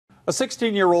A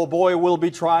 16-year-old boy will be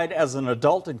tried as an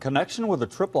adult in connection with a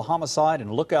triple homicide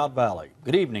in Lookout Valley.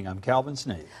 Good evening, I'm Calvin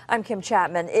Sneed. I'm Kim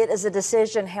Chapman. It is a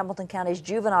decision Hamilton County's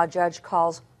juvenile judge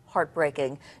calls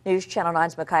heartbreaking. News Channel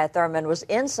 9's Micaiah Thurman was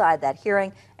inside that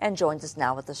hearing and joins us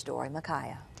now with the story.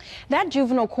 Micaiah. That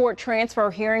juvenile court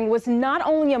transfer hearing was not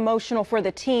only emotional for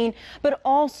the teen, but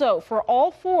also for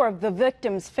all four of the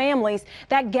victims' families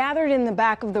that gathered in the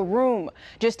back of the room.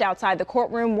 Just outside the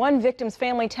courtroom, one victim's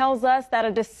family tells us that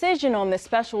a decision on this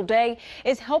special day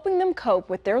is helping them cope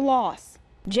with their loss.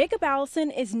 Jacob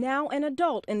Allison is now an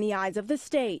adult in the eyes of the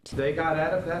state. They got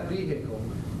out of that vehicle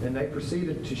and they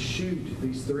proceeded to shoot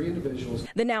these three individuals.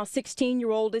 The now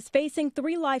 16-year-old is facing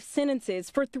 3 life sentences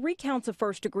for 3 counts of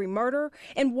first-degree murder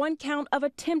and 1 count of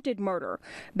attempted murder.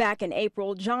 Back in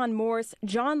April, John Morris,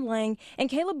 John Lang, and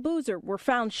Caleb Boozer were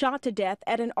found shot to death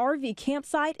at an RV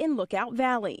campsite in Lookout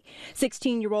Valley.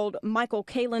 16-year-old Michael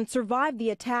Kalin survived the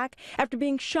attack after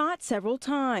being shot several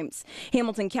times.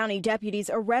 Hamilton County deputies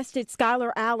arrested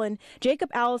Skylar Allen, Jacob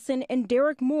Allison, and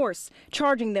Derek Morse,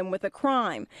 charging them with a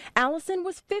crime. Allison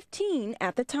was 15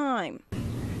 at the time.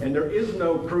 And there is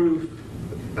no proof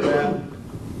that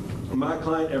my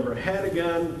client ever had a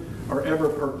gun or ever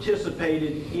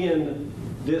participated in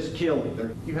this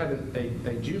killing. You have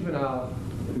a juvenile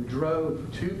who drove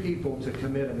 2 people to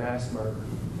commit a mass murder.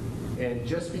 And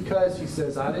just because he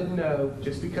says, I didn't know,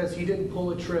 just because he didn't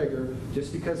pull a trigger,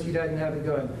 just because he doesn't have a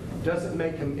gun, doesn't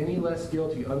make him any less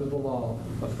guilty under the law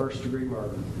of first-degree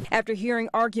murder. After hearing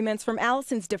arguments from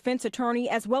Allison's defense attorney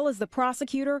as well as the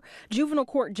prosecutor, juvenile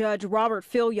court judge Robert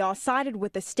Filyaw sided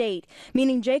with the state,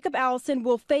 meaning Jacob Allison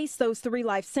will face those 3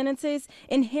 life sentences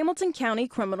in Hamilton County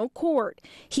Criminal Court.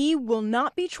 He will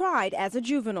not be tried as a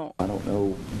juvenile. I don't know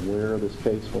where this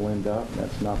case will end up.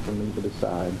 That's not for me to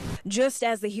decide. Just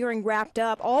as the hearing wrapped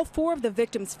up, all 4 of the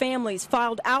victims' families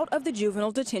filed out of the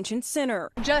juvenile detention center.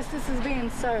 Justice is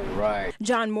being served. Right.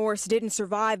 John Morris didn't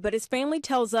survive, but his family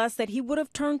tells us that he would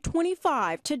have turned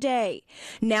 25 today.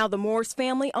 Now the Morris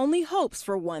family only hopes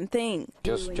for one thing.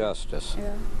 Just justice.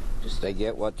 Yeah. Just they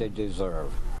get what they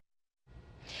deserve.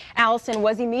 Allison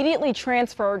was immediately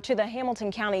transferred to the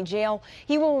Hamilton County Jail.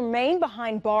 He will remain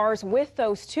behind bars with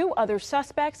those 2 other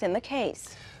suspects in the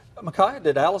case. Micaiah,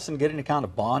 did Allison get any kind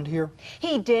of bond here?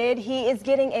 He did. He is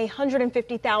getting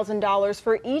 $150,000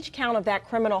 for each count of that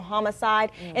criminal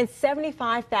homicide and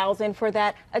 $75,000 for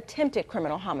that attempted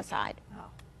criminal homicide. Oh.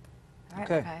 All right,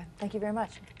 okay. okay. Thank you very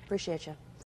much. Appreciate you.